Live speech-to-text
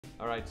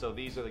Alright, so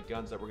these are the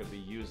guns that we're going to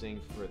be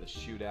using for the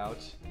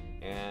shootout.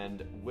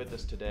 And with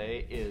us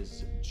today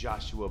is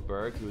Joshua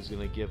Berg, who's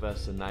going to give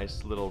us a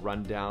nice little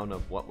rundown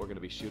of what we're going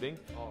to be shooting.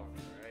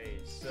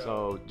 Alright,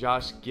 so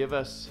Josh, give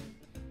us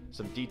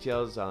some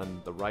details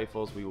on the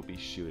rifles we will be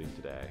shooting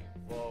today.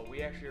 Well,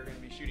 we actually are going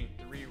to be shooting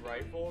 3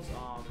 rifles.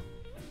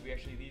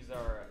 This is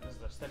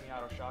a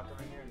semi-auto shotgun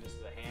right here, and this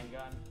is a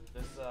handgun.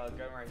 This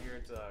gun right here,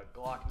 it's a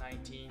Glock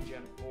 19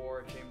 Gen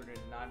 4, chambered in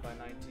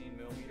 9x19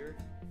 millimeter.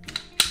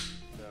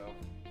 So,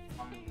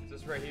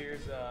 this right here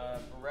is a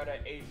Beretta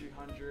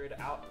A300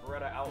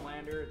 Beretta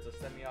Outlander. It's a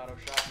semi-auto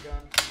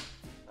shotgun.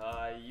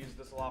 You use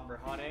this a lot for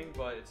hunting,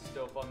 but it's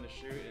still fun to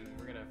shoot, and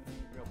we're gonna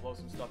blow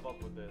some stuff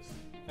up with this.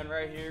 And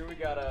right here we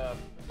got a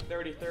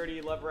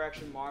 30-30 lever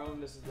action Marlin.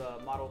 This is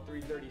a model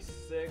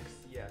 336.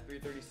 Yeah,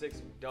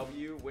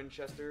 336W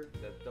Winchester.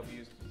 That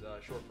W is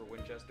short for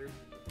Winchester.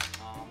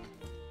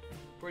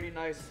 Pretty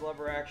nice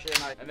lever action.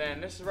 And then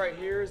this right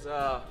here is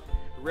a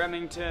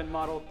Remington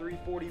model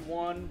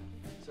 341.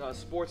 It's a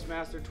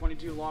Sportsmaster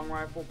 22 long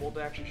rifle bolt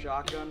action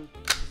shotgun.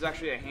 This is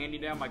actually a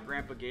hand-me-down. My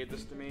grandpa gave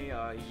this to me.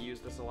 He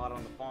used this a lot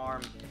on the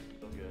farm.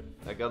 So good.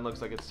 That gun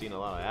looks like it's seen a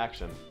lot of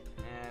action.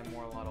 And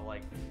more a lot of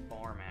like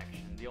farm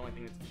action. The only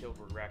thing that's killed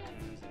were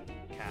raccoons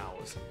and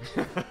cows.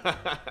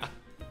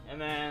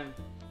 And then,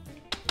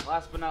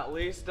 last but not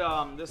least,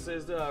 this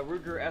is the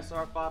Ruger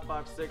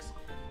SR556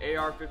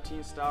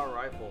 AR-15 style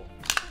rifle.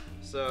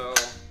 So,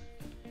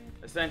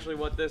 essentially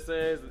what this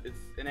is, it's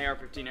an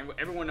AR-15.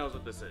 Everyone knows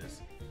what this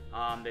is.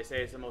 They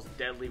say it's the most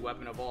deadly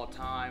weapon of all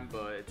time,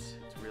 but it's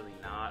really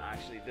not.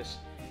 Actually,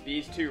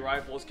 these 2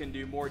 rifles can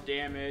do more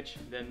damage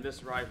than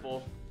this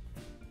rifle.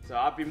 So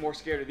I'd be more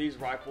scared of these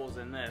rifles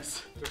than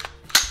this.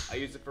 I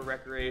use it for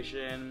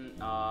recreation.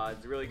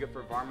 It's really good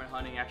for varmint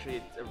hunting. Actually,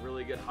 it's a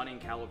really good hunting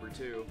caliber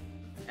too.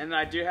 And then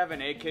I do have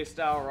an AK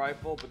style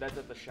rifle, but that's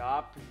at the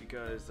shop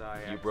because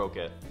you broke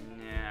it.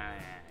 Yeah.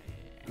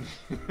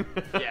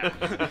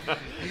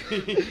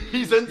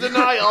 He's in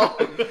denial.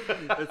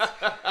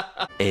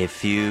 A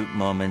few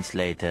moments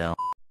later.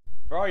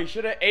 Bro, you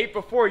should have ate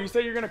before. You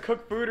said you're gonna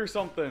cook food or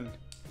something.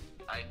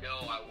 I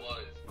know I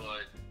was,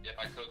 but if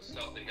I cook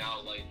something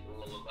out like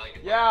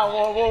yeah,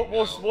 well,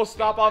 we'll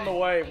stop on the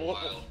way.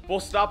 We'll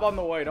stop on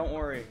the way. Don't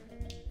worry.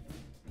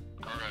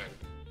 All right.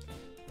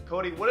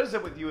 Cody, what is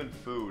it with you and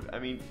food? I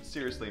mean,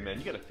 seriously, man,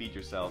 you gotta feed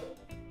yourself.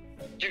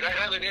 Dude, I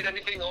haven't eaten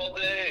anything all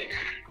day.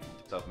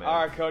 What's up, man?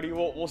 All right, Cody.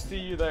 We'll see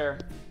you there.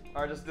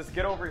 All right, just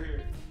get over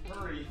here.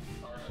 Hurry.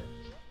 All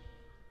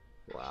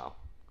right. Wow.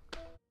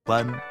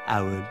 1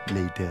 hour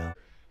later.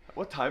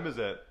 What time is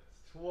it?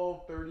 It's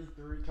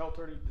 12:33.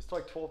 12:30. It's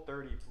like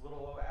 12:30. It's a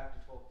little over after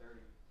 12:30.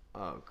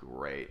 Oh,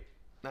 great.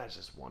 That's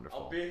just wonderful.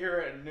 I'll be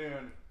here at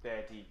noon.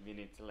 30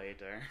 minutes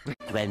later.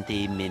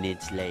 20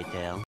 minutes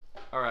later.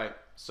 Alright,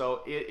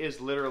 so it is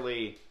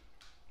literally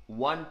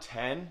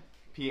 1:10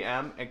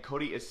 p.m. and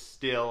Cody is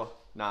still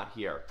not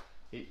here.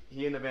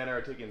 He and Nevada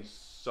are taking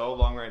so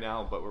long right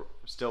now, but we're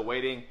still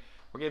waiting.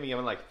 We're giving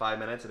him like 5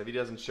 minutes, and if he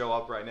doesn't show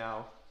up right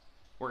now,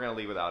 we're gonna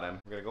leave without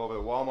him. We're gonna go over to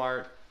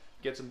Walmart,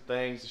 get some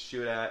things to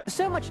shoot at.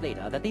 So much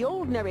later that the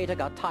old narrator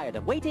got tired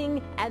of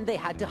waiting and they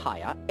had to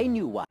hire a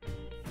new one.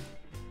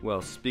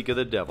 Well, speak of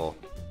the devil.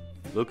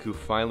 Look who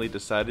finally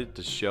decided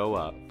to show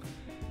up.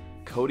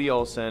 Cody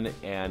Olsen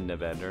and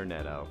Nevada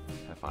Neto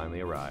have finally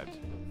arrived.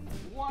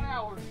 1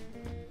 hour.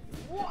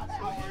 1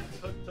 hour.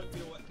 Took me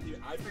a while. Dude,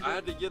 I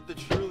had to get the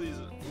Trulies.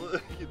 Look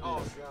at this.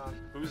 Oh god.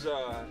 Whose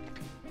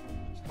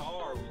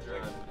car are we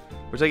driving?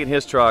 We're taking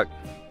his truck.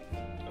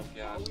 Oh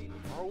god.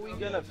 How are we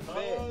gonna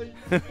fit?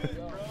 How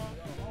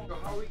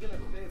are we gonna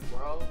fit,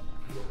 bro?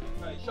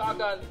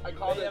 Shotgun. I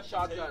called it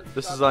shotgun.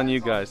 This is on you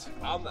guys.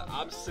 I'm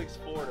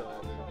 6'4"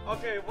 now.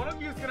 Okay, one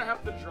of you is gonna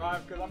have to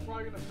drive because I'm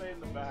probably gonna stay in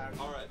the back.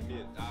 All right,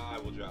 I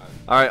will drive.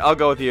 Alright, I'll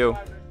go with you.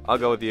 I'll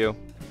go with you.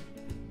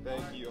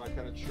 Thank you. I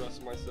kind of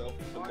trust myself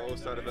the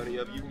most out of any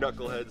of you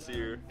knuckleheads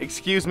here.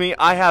 Excuse me,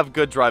 I have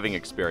good driving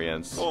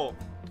experience. Oh.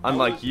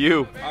 Unlike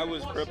you. I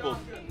was crippled.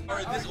 All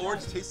right, this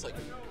orange tastes like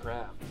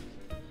crap.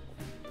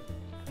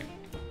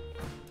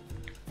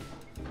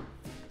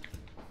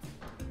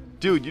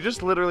 Dude, you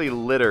just literally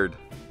littered.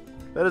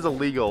 That is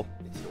illegal.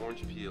 It's an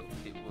orange peel.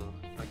 It will,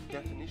 by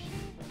definition,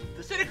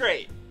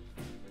 Disintegrate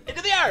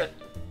into the earth.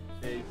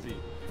 AC.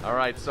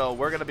 Alright, so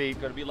we're gonna be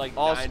like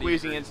all 90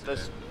 squeezing degrees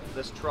into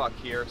this truck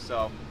here,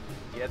 so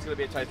yeah, it's gonna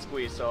be a tight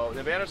squeeze. So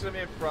Nevada's gonna be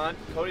in front,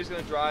 Cody's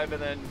gonna drive,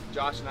 and then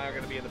Josh and I are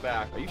gonna be in the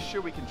back. Are you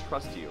sure we can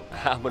trust you?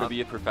 I'm gonna be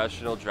a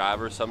professional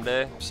driver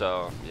someday,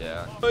 so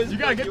yeah. You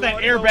gotta get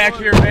that air back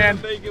here, man.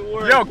 Make it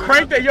work, Yo,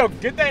 crank that. Yo,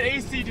 get that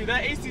AC, dude.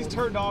 That AC's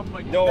turned off.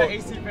 Like, No. that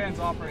AC fan's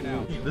off right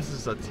now. This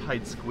is a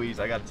tight squeeze,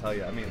 I gotta tell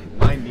you. I mean,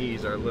 my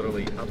knees are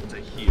literally up to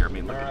here. I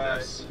mean, look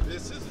at this.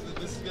 This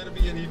is gonna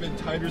be an even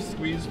tighter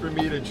squeeze for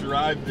me to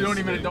drive this You don't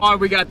even. thing. Oh,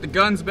 we got the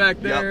guns back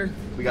there. Yep,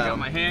 we got 'em.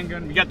 my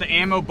handgun. We got the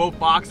ammo, both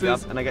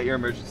boxes. Yep, and I got your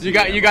emergency.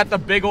 You got the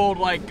big old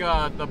like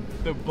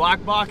the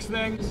black box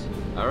things.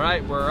 All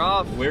right, we're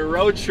off. We're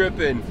road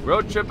tripping.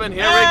 Road tripping.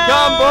 Here we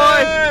come,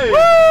 boys.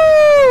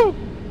 Woo!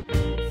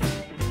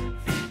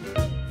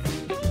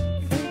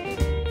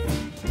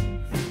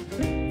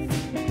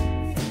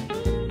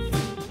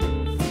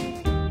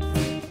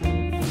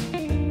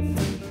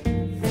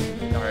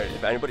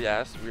 anybody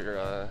asked,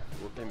 we're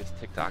famous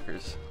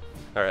TikTokers.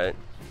 All right.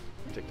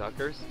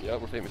 TikTokers? Yeah,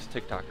 we're famous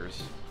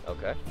TikTokers.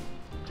 Okay.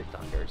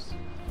 TikTokers.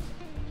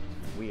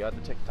 We are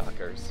the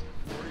TikTokers.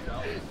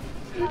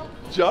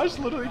 Josh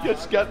literally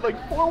got like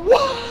 4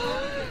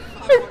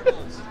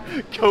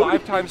 Cody,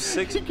 5 times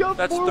 6. he got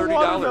That's 4 $30.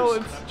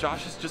 watermelons.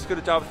 Josh is just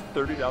gonna drop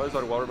 $30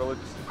 on watermelons.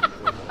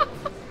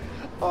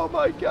 Oh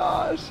my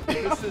gosh.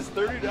 This is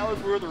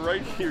 $30 worth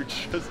right here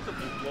just to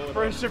blow it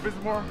Friendship is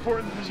more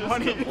important than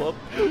money.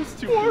 just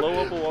to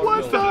blow up a watermelon.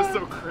 What's That that?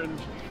 is so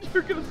cringe.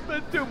 You're gonna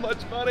spend too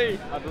much money.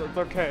 It's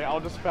okay. I'll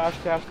just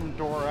fast cash from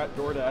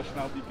DoorDash and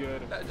I'll be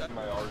good.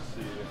 My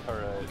RC,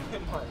 alright.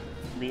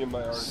 Me and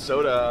my RC.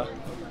 Soda.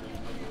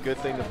 Good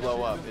thing to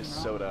blow up is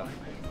soda.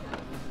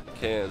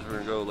 Cans, we're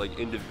gonna go like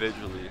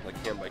individually, like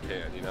can by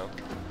can, you know?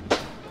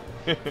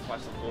 Buy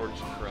some Orange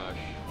Crush.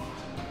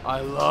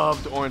 I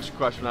loved Orange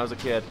Crush when I was a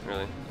kid.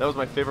 Really? That was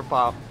my favorite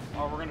pop.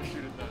 Oh, we're gonna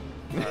shoot it then.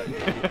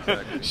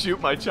 Exactly. Shoot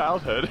my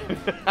childhood.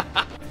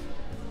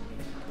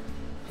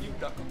 You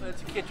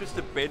knuckleheads, you can't just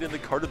abandon the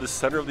car to the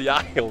center of the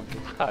aisle.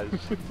 Gosh.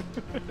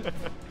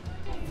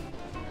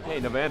 Hey,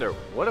 Navander,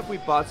 what if we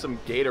bought some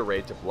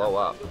Gatorade to blow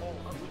up?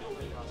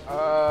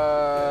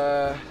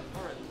 I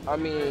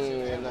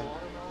mean,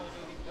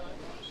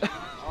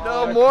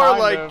 No, more kind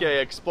like of. a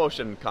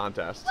explosion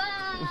contest.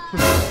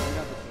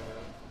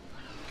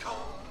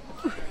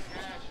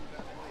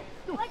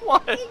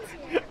 What?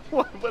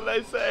 What did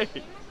I say?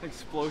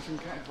 Explosion,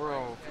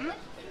 bro.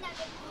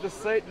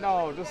 Just say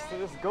no. Just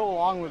go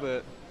along with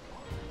it.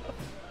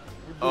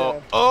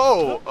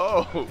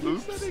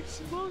 Oops.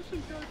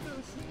 Explosion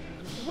contest.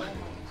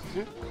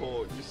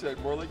 Cole, you said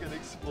more like an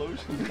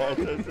explosion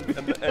contest,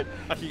 and then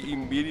he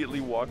immediately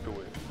walked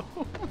away.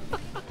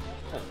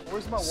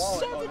 Where's my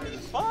wallet?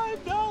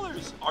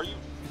 $75? Are you?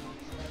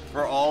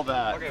 For all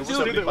that. Okay,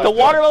 Dude, the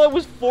watermelon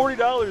was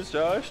 $40,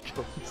 Josh.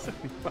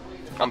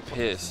 I'm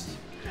pissed.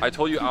 I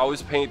told you I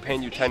was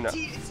paying you $10.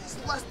 It's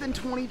less than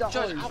 $20.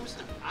 Josh,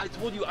 I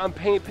told you I'm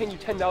paying you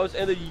 $10,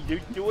 and then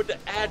you want to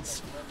add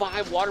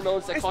 5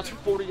 watermelons that cost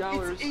 $40.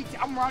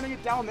 I'm rounding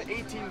it down to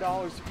 $18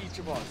 to each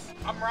of us.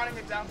 I'm rounding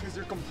it down because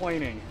you're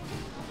complaining.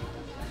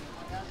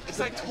 It's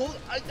like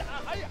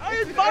I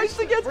advised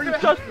against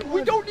it, Josh.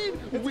 We don't need.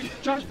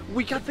 Josh,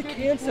 we got the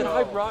cans that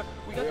I brought.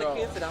 We got the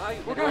cans that I.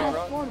 We're gonna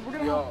have fun. We're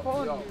gonna have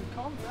fun. Dude.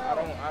 Calm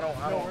down.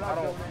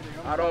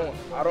 I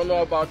don't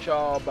know about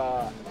y'all,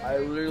 but I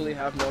literally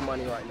have no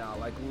money right now.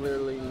 Like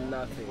literally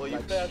nothing. Well, you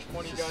like, dash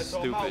money, guys,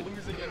 so I'm not stupid.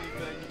 losing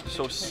anything.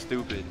 So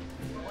stupid.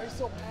 Why are you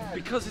so mad?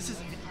 Because this is,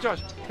 Josh,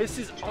 this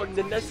is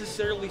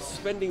unnecessarily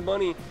spending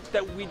money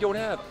that we don't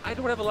have. I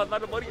don't have a lot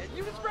of money, and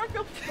you just racked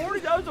up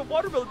 $40 of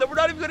watermelon that we're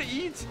not even going to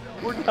eat.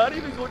 We're not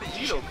even going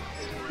to eat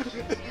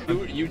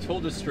them. You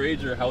told a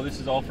stranger how this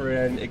is all for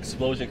an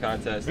explosion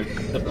contest.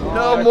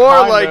 No, more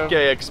kind like of.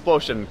 a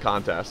explosion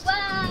contest.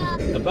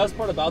 The best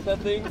part about that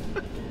thing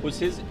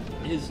was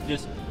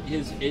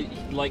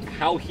like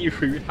how he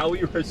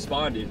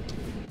responded.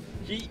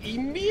 He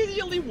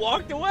immediately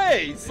walked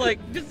away. It's like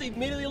just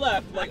immediately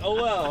left. Like, oh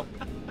well,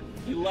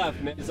 he left,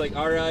 man. It's like,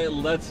 all right,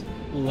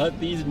 let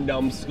these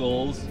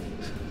numbskulls.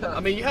 I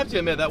mean, you have to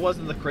admit that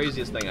wasn't the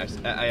craziest thing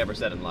I ever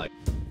said in life.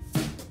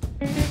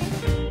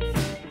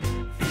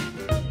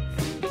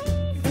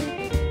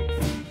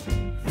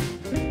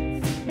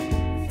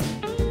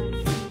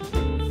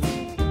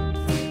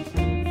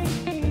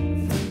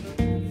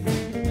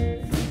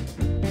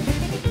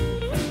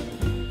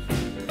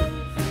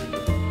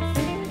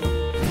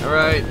 All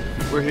right,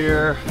 we're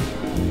here.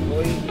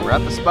 We're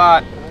at the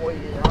spot.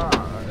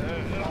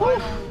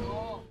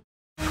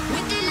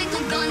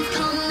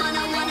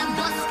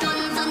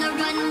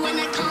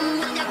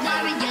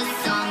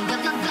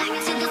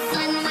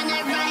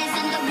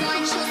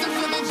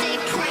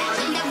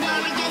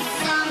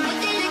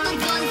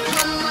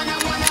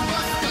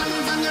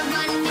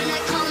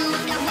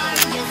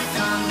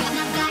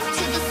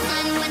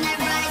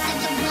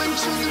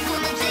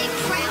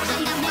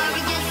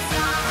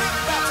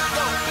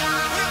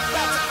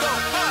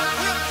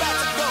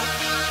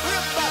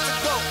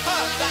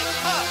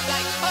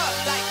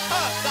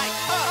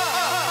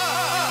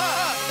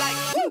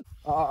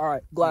 all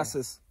right,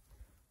 glasses.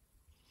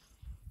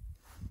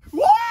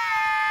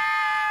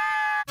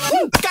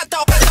 Got the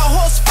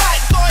whole spot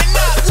going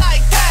up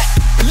like that.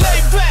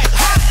 Lay back,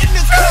 hot in the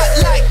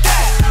cut like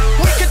that.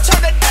 We can turn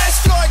the dance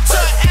floor to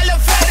an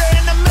elevator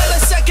in a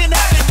millisecond.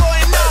 Have it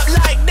going up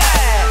like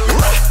that.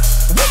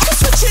 We can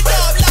switch it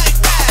up like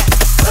that.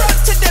 Front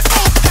to the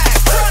full pack,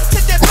 front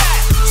to the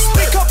back.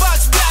 Speaker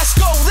box blast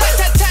go rat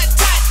tat tat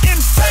tat. In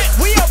fact,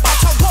 we about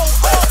to go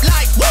up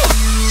like woo.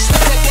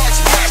 Speaker box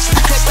blast,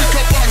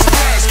 speaker box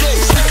blast, go.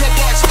 Speaker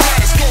box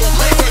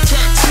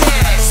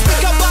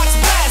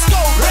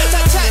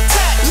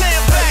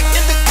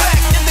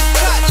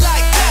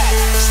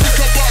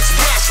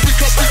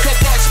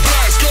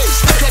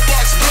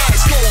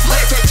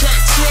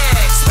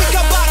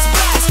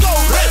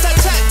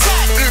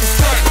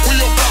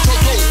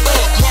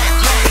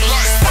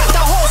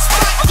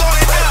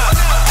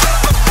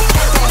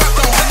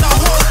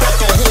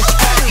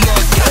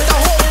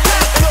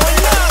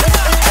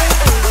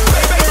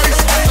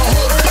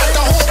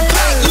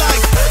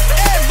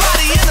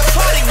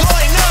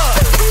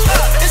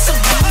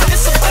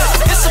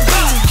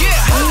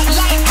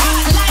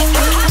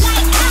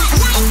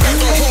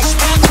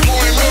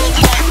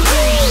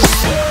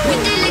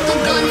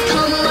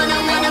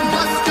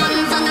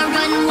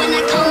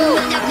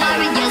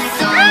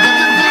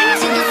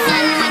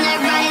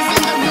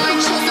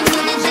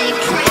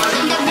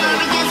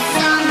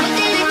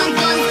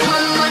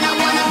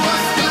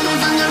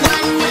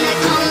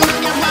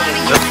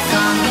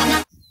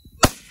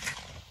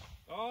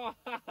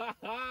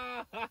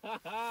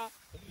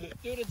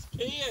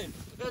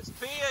It's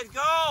peeing.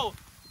 Go!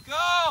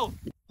 Go!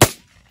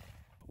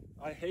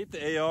 I hate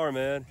the AR,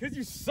 man. Because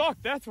you suck,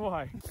 that's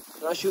why.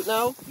 Can I shoot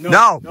now?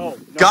 No.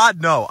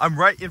 God, no. I'm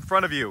right in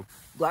front of you.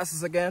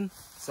 Glasses again?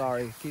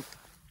 Sorry. Keep.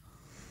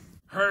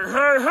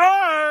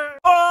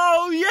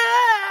 Oh,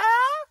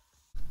 yeah!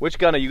 Which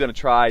gun are you going to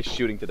try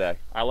shooting today?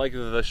 I like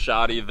the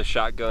shoddy of the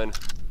shotgun.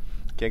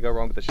 Can't go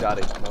wrong with the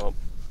shotty. No.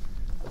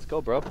 Let's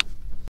go, bro.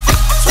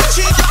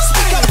 Switch it up,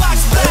 speaker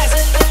box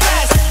blast.